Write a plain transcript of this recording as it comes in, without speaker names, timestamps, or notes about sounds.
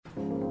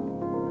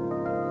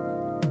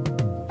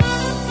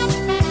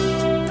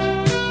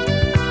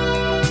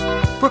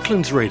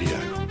Brooklands Radio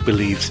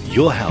believes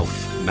your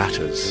health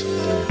matters.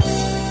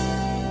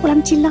 Well,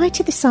 I'm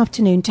delighted this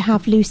afternoon to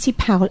have Lucy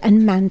Powell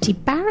and Mandy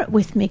Barrett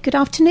with me. Good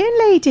afternoon,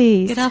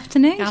 ladies. Good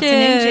afternoon, Jill. Good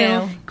afternoon,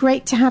 Jill.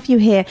 Great to have you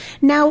here.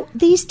 Now,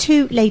 these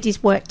two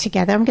ladies work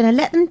together. I'm going to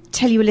let them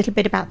tell you a little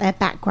bit about their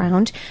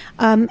background,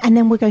 and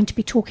then we're going to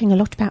be talking a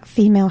lot about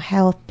female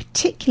health,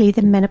 particularly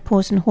the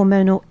menopause and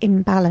hormonal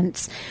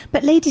imbalance.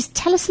 But ladies,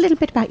 tell us a little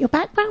bit about your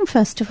background,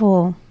 first of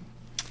all.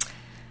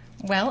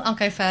 Well, I'll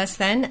go first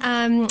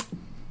then.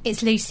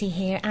 It's Lucy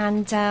here,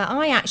 and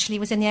I actually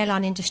was in the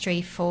airline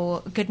industry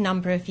for a good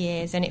number of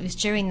years, and it was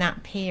during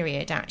that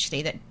period,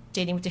 actually, that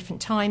dealing with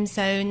different time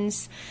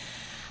zones.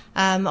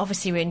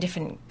 Obviously, we're in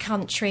different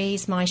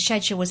countries. My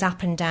schedule was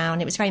up and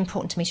down. It was very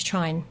important to me to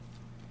try and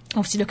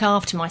obviously look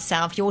after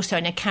myself. You're also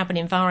in a cabin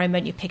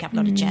environment. You pick up a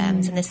lot of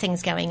germs, and there's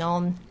things going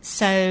on.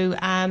 So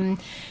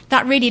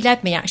that really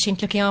led me, actually,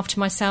 into looking after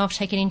myself,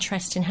 taking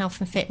interest in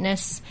health and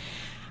fitness.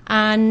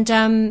 And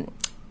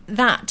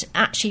that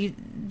actually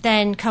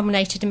then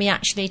culminated in me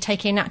actually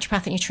taking a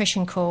naturopathic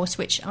nutrition course,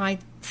 which I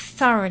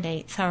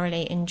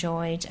thoroughly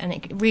enjoyed, and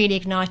it really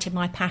ignited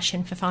my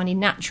passion for finding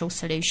natural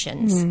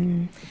solutions.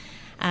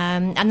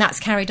 And that's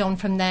carried on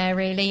from there,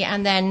 really.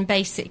 And then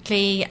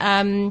basically,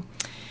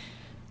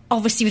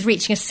 obviously with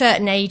reaching a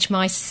certain age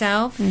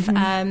myself,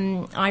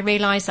 I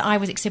realised that I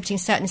was exhibiting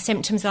certain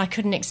symptoms that I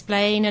couldn't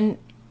explain,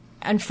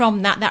 and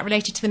from that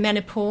related to the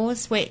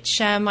menopause, which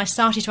I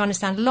started to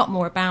understand a lot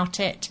more about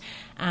it.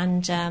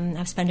 And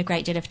I've spent a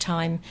great deal of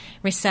time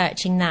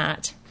researching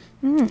that.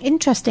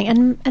 Interesting.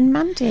 And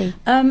Mandy?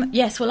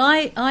 Yes, well,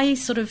 I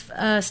sort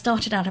of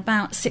started out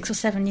about 6 or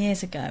 7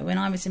 years ago when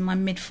I was in my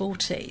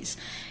mid-40s,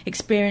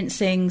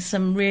 experiencing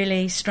some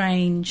really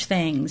strange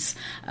things,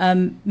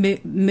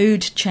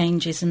 mood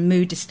changes and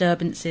mood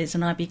disturbances,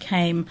 and I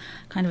became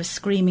kind of a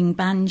screaming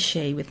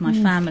banshee with my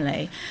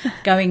family,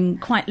 going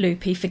quite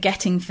loopy,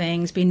 forgetting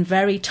things, being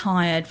very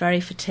tired,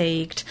 very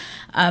fatigued.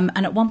 And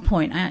at one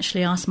point, I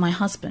actually asked my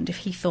husband if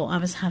he thought I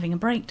was having a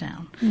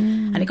breakdown.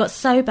 And it got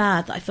so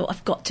bad that I thought,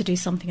 I've got to do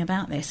something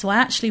about this. So I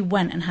actually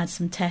went and had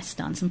some tests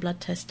done, some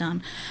blood tests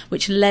done,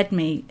 which led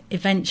me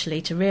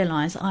eventually to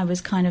realise I was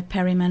kind of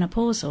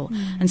perimenopausal.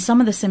 And some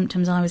of the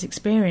symptoms I was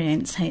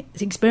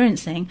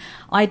experiencing,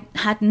 I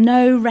had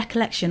no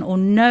recollection or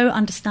no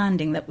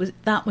understanding that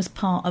was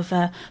part of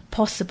a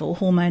possible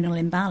hormonal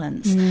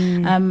imbalance.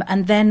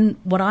 And then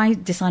what I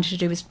decided to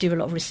do was do a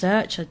lot of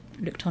research. I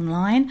looked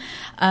online,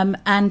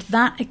 and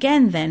that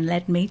again then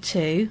led me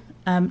to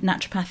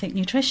naturopathic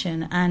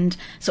nutrition and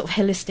sort of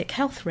holistic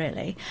health,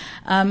 really.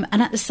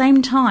 And at the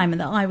same time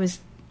that I was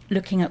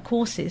looking at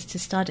courses to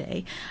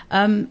study,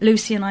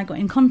 Lucy and I got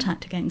in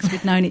contact again because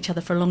we'd known each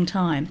other for a long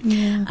time,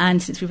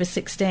 and since we were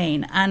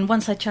 16. And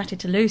once I chatted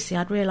to Lucy,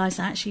 I'd realised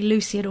that actually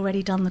Lucy had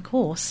already done the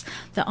course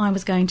that I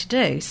was going to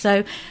do.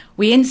 So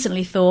we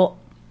instantly thought,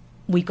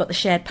 we've got the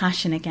shared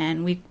passion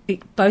again. We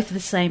both are the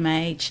same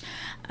age.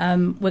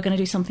 We're going to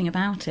do something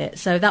about it.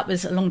 So that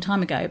was a long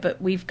time ago,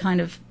 but we've kind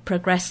of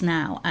progressed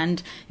now.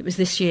 And it was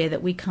this year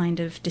that we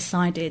kind of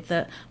decided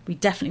that we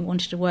definitely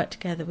wanted to work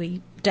together.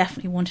 We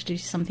definitely wanted to do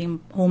something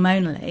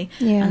hormonally.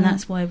 And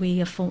that's why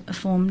we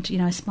formed,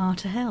 Aspire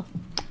to Health.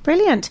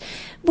 Brilliant.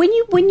 When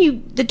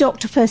the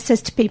doctor first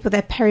says to people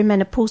they're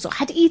perimenopausal,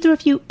 had either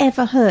of you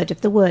ever heard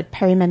of the word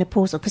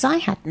perimenopausal? Because I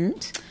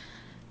hadn't.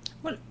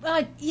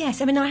 Well,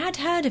 yes. I mean, I had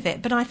heard of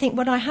it, but I think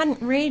what I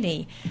hadn't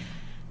really,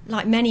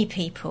 like many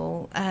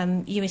people,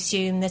 you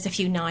assume there's a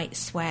few night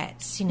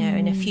sweats,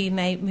 and a few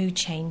mood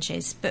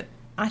changes. But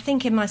I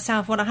think in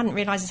myself, what I hadn't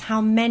realised is how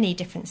many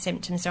different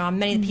symptoms there are,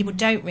 many that people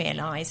don't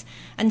realise.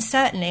 And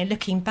certainly,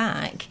 looking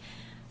back,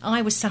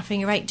 I was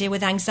suffering a great deal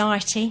with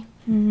anxiety,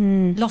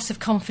 loss of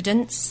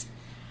confidence,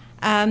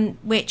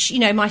 which,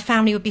 my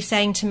family would be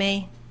saying to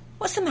me,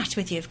 "What's the matter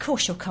with you? Of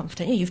course you're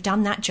confident. You've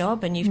done that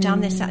job and you've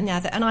done this, that and the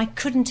other." And I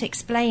couldn't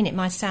explain it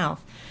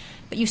myself.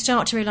 But you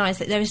start to realise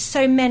that there are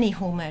so many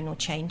hormonal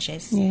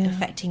changes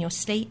affecting your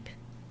sleep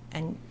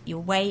and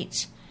your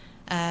weight,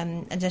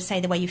 and as I say,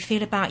 the way you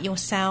feel about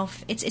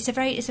yourself. It's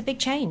a big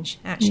change,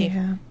 actually,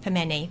 for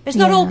many. But it's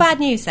not all bad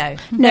news, though.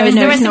 There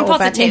are some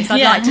positives,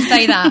 I'd like to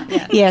say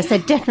that. Yes, there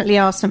definitely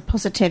are some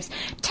positives.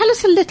 Tell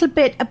us a little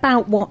bit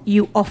about what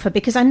you offer,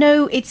 because I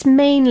know it's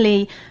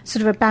mainly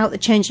sort of about the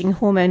changing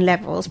hormone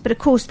levels, but of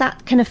course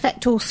that can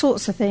affect all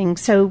sorts of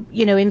things. So,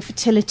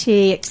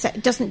 infertility, etc.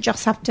 It doesn't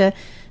just have to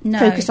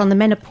focus on the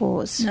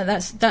menopause. No,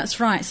 that's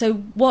right. So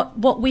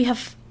what we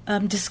have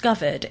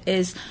discovered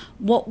is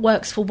what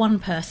works for one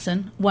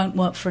person won't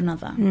work for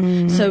another.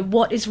 So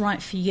what is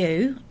right for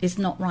you is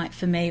not right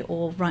for me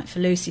or right for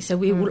Lucy. So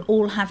we will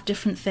all have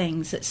different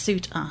things that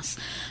suit us.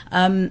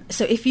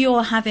 So if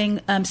you're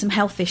having some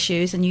health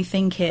issues and you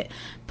think it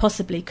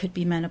possibly could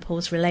be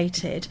menopause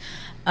related,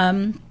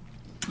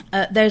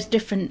 there's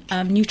different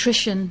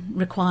nutrition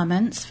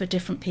requirements for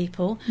different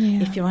people.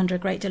 Yeah. If you're under a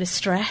great deal of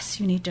stress,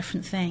 you need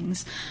different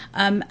things.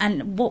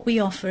 And what we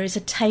offer is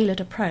a tailored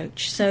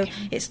approach. So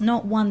it's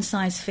not one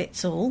size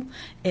fits all.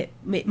 It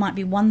might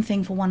be one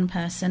thing for one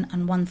person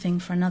and one thing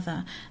for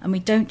another. And we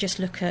don't just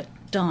look at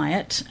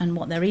diet and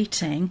what they're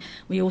eating.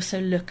 We also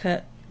look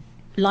at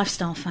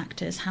lifestyle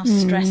factors, how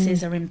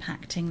stresses are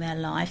impacting their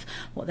life,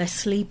 what their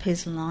sleep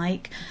is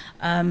like,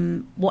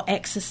 what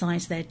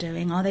exercise they're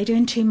doing. Are they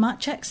doing too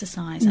much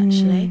exercise,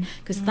 actually?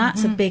 Because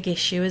that's a big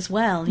issue as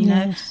well, you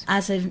know,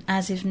 as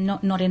if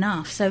not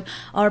enough. So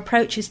our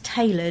approach is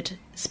tailored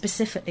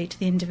specifically to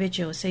the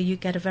individual. So you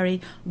get a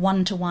very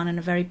one-to-one and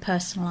a very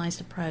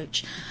personalised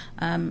approach,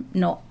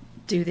 not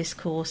do this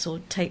course or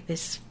take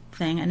this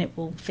thing and it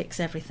will fix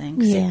everything.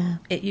 'Cause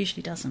it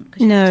usually doesn't.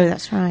 No,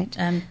 that's right.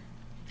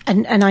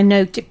 And I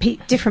know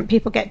different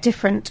people get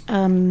different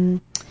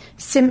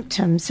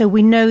symptoms. So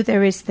we know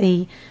there is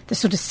the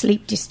sort of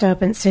sleep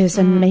disturbances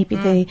and maybe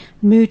the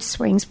mood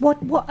swings. What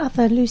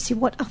other, Lucy,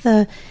 what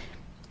other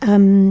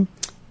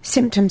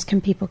symptoms can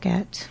people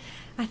get?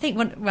 I think,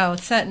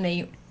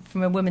 certainly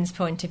from a woman's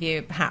point of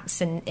view,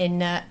 perhaps,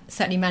 in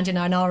certainly Mandy and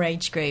I in our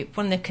age group,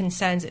 one of the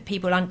concerns that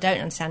people don't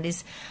understand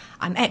is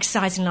I'm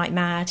exercising like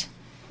mad,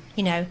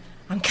 you know,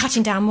 I'm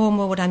cutting down more and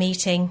more what I'm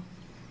eating,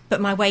 but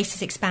my waist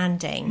is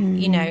expanding,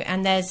 you know,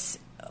 and there's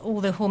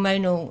all the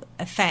hormonal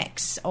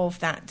effects of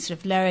that sort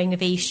of lowering of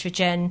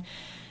estrogen.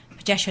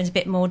 Progesterone's a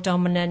bit more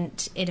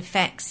dominant. It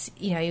affects,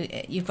 you know,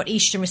 you've got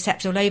estrogen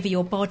receptors all over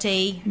your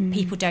body.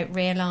 People don't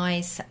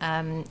realise.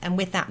 And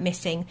with that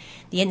missing,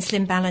 the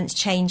insulin balance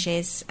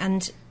changes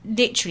and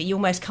literally you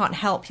almost can't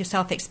help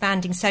yourself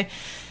expanding. So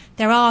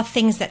there are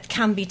things that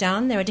can be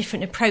done. There are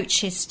different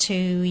approaches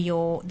to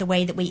the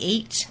way that we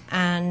eat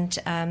and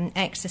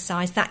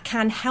exercise that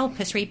can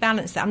help us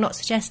rebalance that. I'm not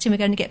suggesting we're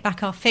going to get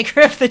back our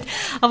figure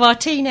of our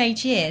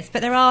teenage years,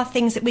 but there are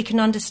things that we can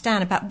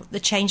understand about the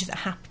changes that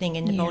are happening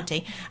in the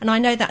body. And I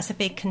know that's a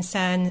big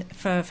concern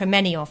for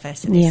many of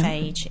us at this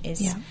age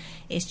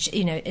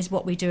is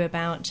what we do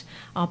about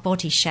our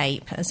body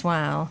shape as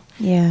well.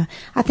 Yeah,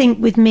 I think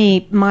with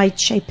me, my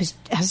shape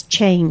has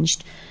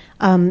changed.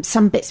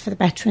 Some bits for the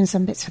better and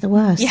some bits for the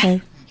worse. So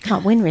you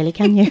can't win, really,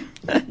 can you?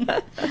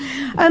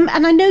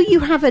 And I know you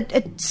have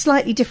a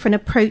slightly different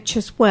approach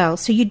as well.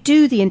 So you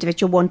do the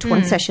individual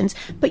one-to-one sessions,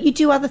 but you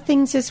do other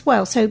things as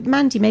well. So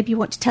Mandy, maybe you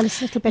want to tell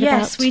us a little bit about...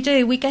 Yes, we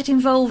do. We get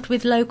involved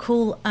with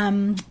local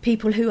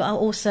people who are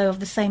also of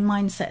the same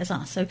mindset as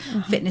us, so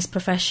fitness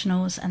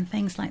professionals and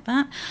things like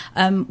that.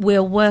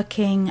 We're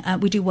working...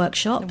 we do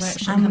workshops. The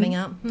workshop coming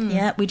up.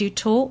 Yeah, we do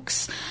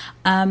talks.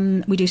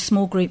 We do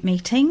small group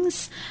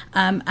meetings.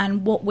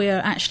 And what we're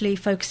actually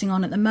focusing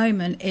on at the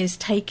moment is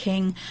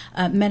taking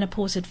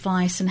menopause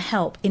advice and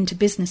help into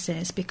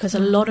businesses, because a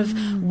lot of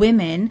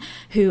women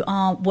who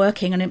are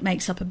working, and it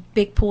makes up a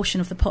big portion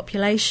of the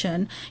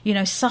population, you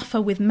know, suffer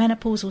with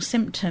menopausal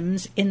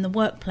symptoms in the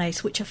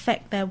workplace which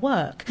affect their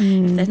work.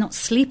 If they're not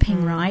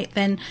sleeping right,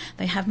 then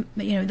they have,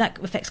 you know, that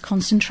affects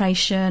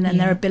concentration and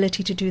their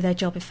ability to do their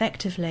job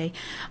effectively.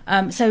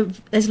 So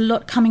there's a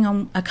lot coming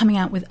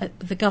out with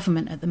the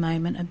government at the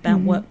moment about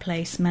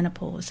workplace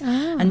menopause.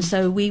 And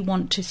so we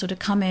want to sort of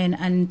come in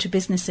and to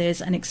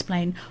businesses and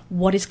explain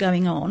what is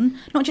going on,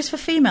 not just for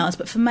females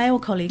but for male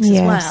colleagues as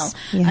well,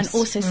 and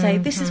also say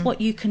this is what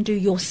you can do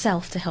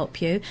yourself to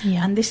help you,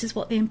 and this is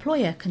what the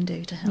employer can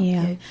do to help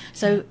you.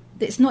 So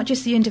it's not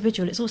just the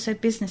individual, it's also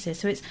businesses.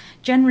 So it's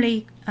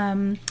generally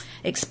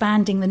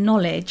expanding the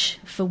knowledge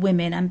for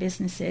women and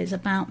businesses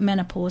about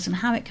menopause and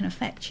how it can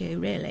affect you,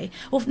 really.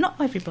 Or not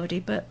everybody,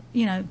 but,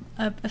 you know,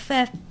 a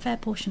fair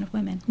portion of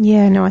women.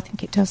 Yeah, no, I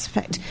think it does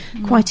affect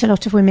quite a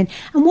lot of women.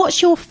 And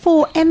what's your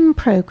 4M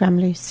programme,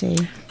 Lucy?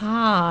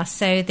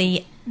 So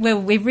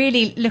we're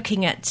really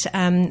looking at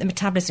the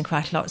metabolism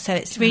quite a lot. So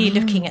it's really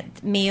looking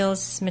at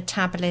meals,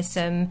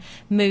 metabolism,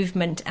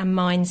 movement and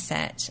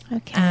mindset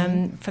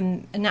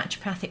from a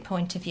naturopathic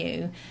point of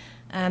view.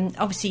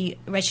 Obviously,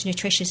 Registered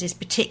Nutritionists is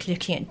particularly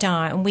looking at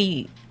diet, and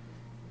we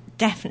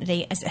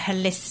definitely, as a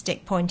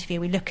holistic point of view,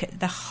 we look at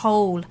the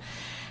whole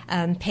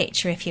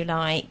picture, if you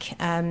like.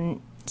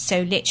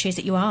 So literally is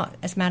that you are,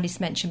 as Mandy's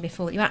mentioned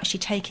before, that you're actually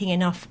taking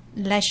enough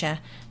leisure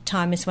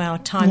time as well,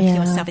 time for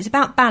yourself. It's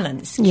about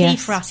balance. Key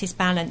for us is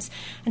balance,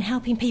 and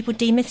helping people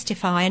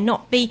demystify and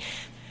not be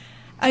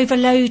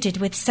overloaded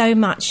with so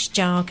much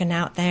jargon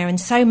out there and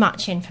so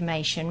much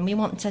information. We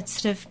want to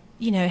sort of,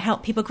 you know,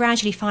 help people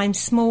gradually find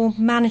small,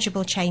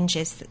 manageable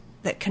changes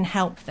that can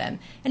help them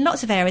in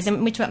lots of areas.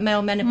 And we talk about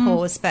male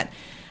menopause, but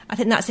I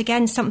think that's,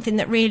 again, something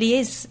that really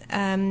is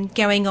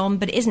going on,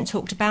 but it isn't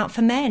talked about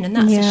for men, and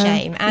that's a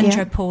shame.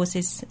 Andropause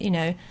is, you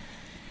know,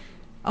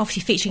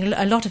 obviously featuring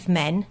a lot of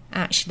men,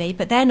 actually,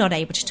 but they're not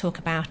able to talk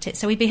about it.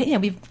 So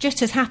we're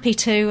just as happy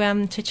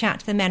to chat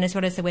to the men as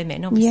well as the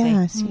women, obviously.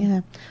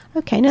 Yes,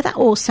 Okay, no, that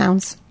all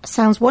sounds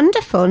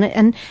wonderful,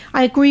 and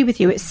I agree with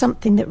you. It's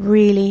something that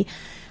really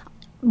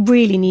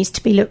needs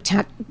to be looked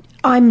at.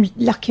 I'm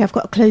lucky I've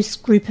got a close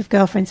group of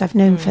girlfriends I've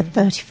known for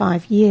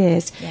 35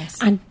 years. Yes.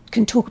 And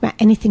can talk about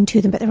anything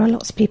to them, but there are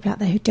lots of people out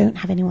there who don't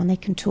have anyone they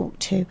can talk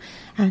to.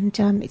 And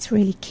it's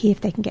really key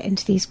if they can get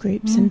into these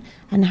groups and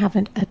have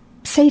a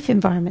safe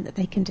environment that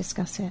they can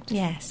discuss it.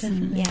 Yes,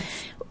 definitely. Yes.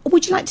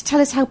 Would you like to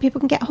tell us how people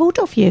can get hold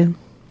of you?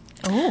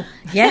 Oh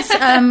yes,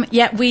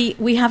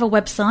 we have a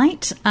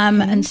website,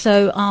 and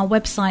so our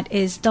website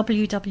is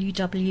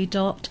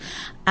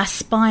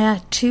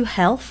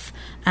www.aspiretohealth,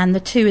 and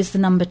the 2 is the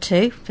number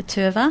 2 for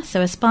 2 of us.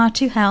 So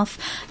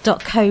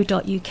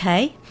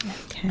aspiretohealth.co.uk.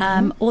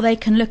 Okay. Or they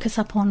can look us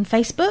up on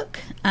Facebook.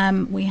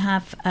 We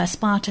have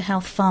Aspire to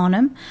Health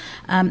Farnham.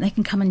 They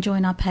can come and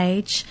join our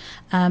page.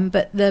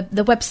 But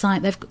the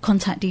website, they've got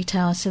contact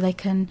details, so they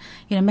can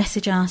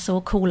message us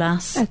or call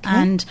us. Okay.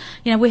 And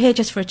we're here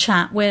just for a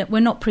chat. We're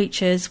not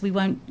preachers. We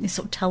won't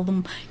sort of tell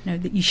them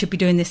that you should be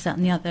doing this, that,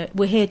 and the other.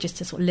 We're here just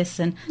to sort of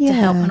listen, to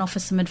help and offer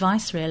some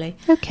advice, really.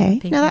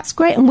 Okay, now that's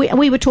great. And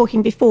we were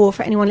talking before,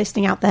 for anyone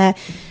listening out there,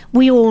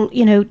 we all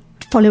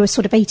follow a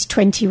sort of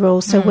 80-20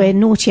 rule, so we're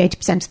naughty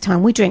 80% of the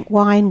time. We drink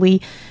wine,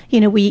 we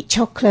eat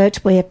chocolate,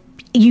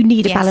 you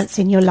need a balance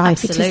in your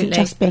life. Absolutely. It isn't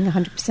just being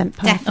 100%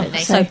 perfect.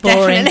 Definitely. So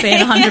boring being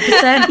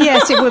 100%.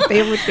 Yes, it would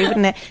be,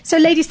 wouldn't it? So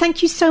ladies,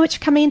 thank you so much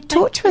for coming and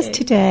talk to us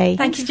today.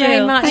 Thank you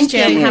very much,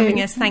 Jill, for having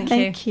us. Thank you.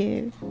 Thank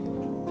you.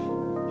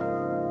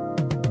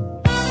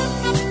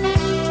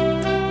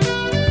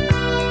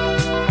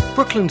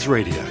 Brooklands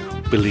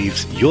Radio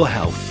believes your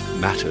health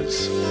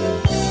matters.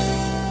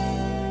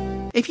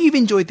 If you've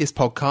enjoyed this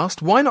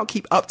podcast, why not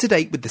keep up to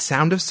date with the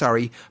sound of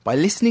Surrey by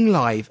listening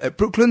live at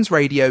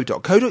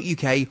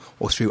brooklandsradio.co.uk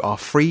or through our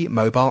free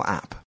mobile app.